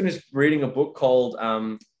 I just finished reading a book called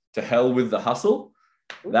To Hell with the Hustle.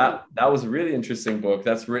 That was a really interesting book.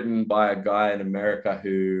 That's written by a guy in America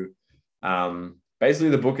who basically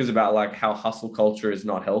the book is about like how hustle culture is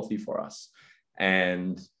not healthy for us.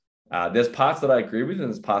 And there's parts that I agree with and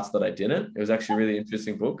there's parts that I didn't. It was actually a really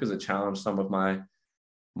interesting book because it challenged some of my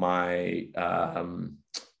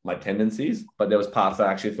tendencies, but there was parts that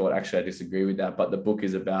I actually thought I disagree with that. But the book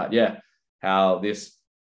is about how this,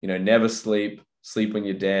 never sleep when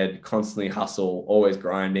you're dead, constantly hustle, always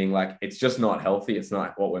grinding, like it's just not healthy. It's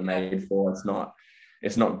not what we're made for. It's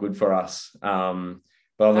not good for us. But on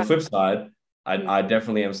the flip side, I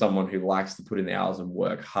definitely am someone who likes to put in the hours and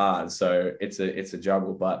work hard. So it's a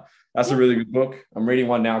juggle, but that's a really good book. I'm reading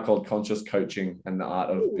one now called Conscious Coaching and the Art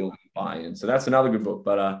of Building Buy-in. So that's another good book.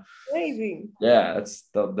 But amazing. Yeah, it's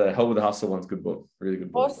the Hell with the Hustle one's a good book. Really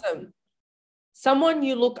good book. Awesome. Someone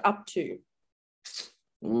you look up to.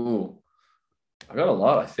 Ooh, I got a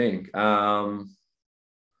lot, I think. My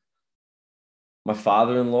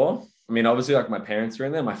father-in-law. I mean, obviously, like my parents are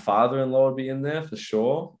in there. My father-in-law would be in there for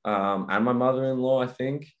sure. And my mother-in-law, I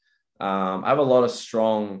think. I have a lot of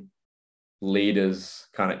strong leaders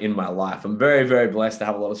kind of in my life. I'm very, very blessed to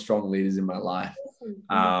have a lot of strong leaders in my life.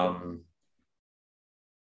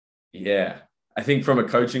 Yeah. I think from a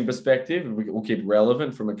coaching perspective, we'll keep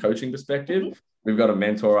relevant from a coaching perspective. We've got a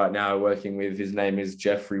mentor right now we're working with. His name is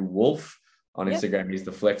Jeffrey Wolf on Instagram. He's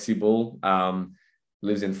the Flexible,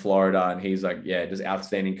 lives in Florida, and he's like, just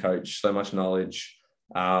outstanding coach, so much knowledge,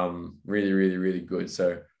 really, really, really good.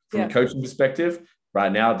 So from a coaching perspective,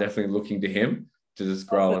 right now, definitely looking to him to just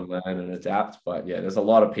grow and learn and adapt. But there's a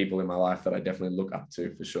lot of people in my life that I definitely look up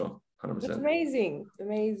to for sure. 100%. That's amazing.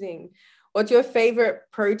 Amazing. What's your favorite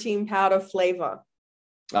protein powder flavor?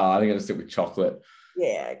 I think I'm going to stick with chocolate.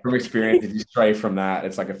 Yeah. From experience, if you stray from that,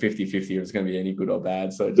 it's like a 50-50 if it's going to be any good or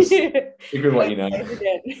bad. So just stick with what you know.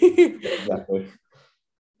 Exactly.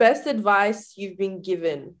 Best advice you've been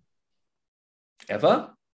given? Ever?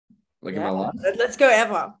 Like in my life? Let's go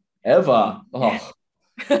ever. Ever? Oh.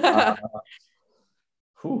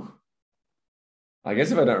 I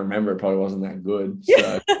guess if I don't remember, it probably wasn't that good.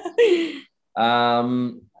 So,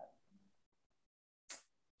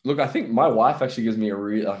 look, I think my wife actually gives me a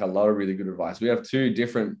lot of really good advice. We have two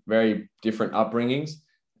very different upbringings,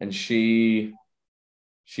 and she's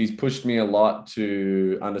pushed me a lot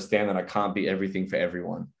to understand that I can't be everything for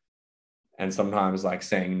everyone. And sometimes like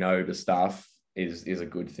saying no to stuff is a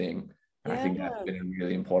good thing. And I think that's been a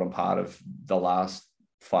really important part of the last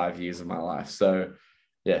 5 years of my life. So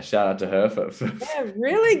shout out to her for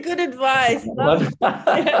really good advice.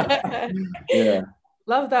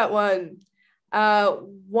 Love that one.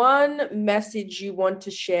 One message you want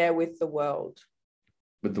to share with the world?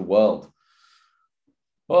 With the world?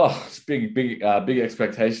 Oh, it's big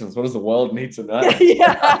expectations. What does the world need to know?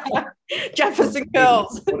 Jefferson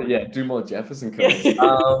curls. Do more Jefferson curls.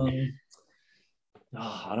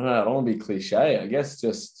 I don't know. I don't want to be cliche. I guess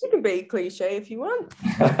just... You can be cliche if you want.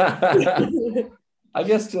 I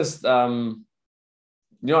guess just, I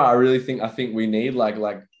think we need like,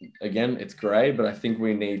 again, it's great, but I think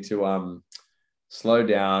we need to slow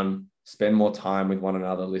down, spend more time with one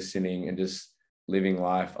another, listening and just living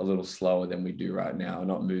life a little slower than we do right now,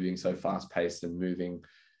 not moving so fast paced and moving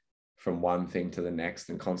from one thing to the next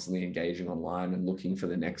and constantly engaging online and looking for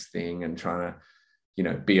the next thing and trying to,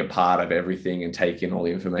 be a part of everything and take in all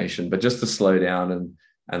the information, but just to slow down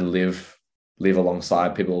and live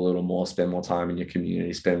alongside people a little more, spend more time in your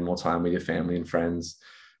community, spend more time with your family and friends.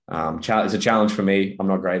 It's a challenge for me. I'm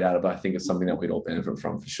not great at it, but I think it's something that we'd all benefit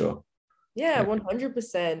from for sure.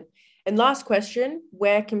 100%. And last question,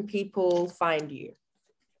 where can people find you?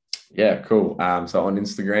 Yeah, cool. So on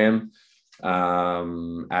Instagram,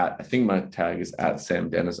 I think my tag is at Sam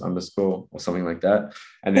Dennis _ or something like that.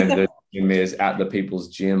 And then the gym is at the People's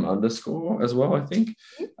Gym _ as well, I think.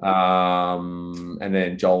 And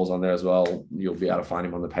then Joel's on there as well. You'll be able to find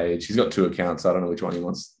him on the page. He's got 2 accounts. So I don't know which one he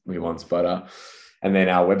wants, but and then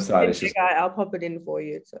our website is just... I'll pop it in for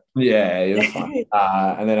you. So. It's fine.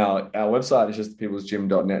 And then our website is just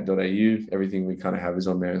peoplesgym.net.au. Everything we kind of have is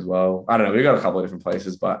on there as well. I don't know. We've got a couple of different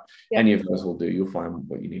places, but any of those will do. You'll find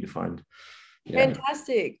what you need to find.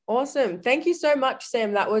 Fantastic. Awesome. Thank you so much,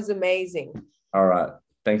 Sam. That was amazing. All right.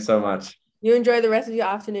 Thanks so much. You enjoy the rest of your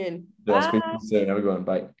afternoon. I'll speak to you soon. Have a good one.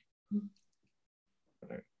 Bye.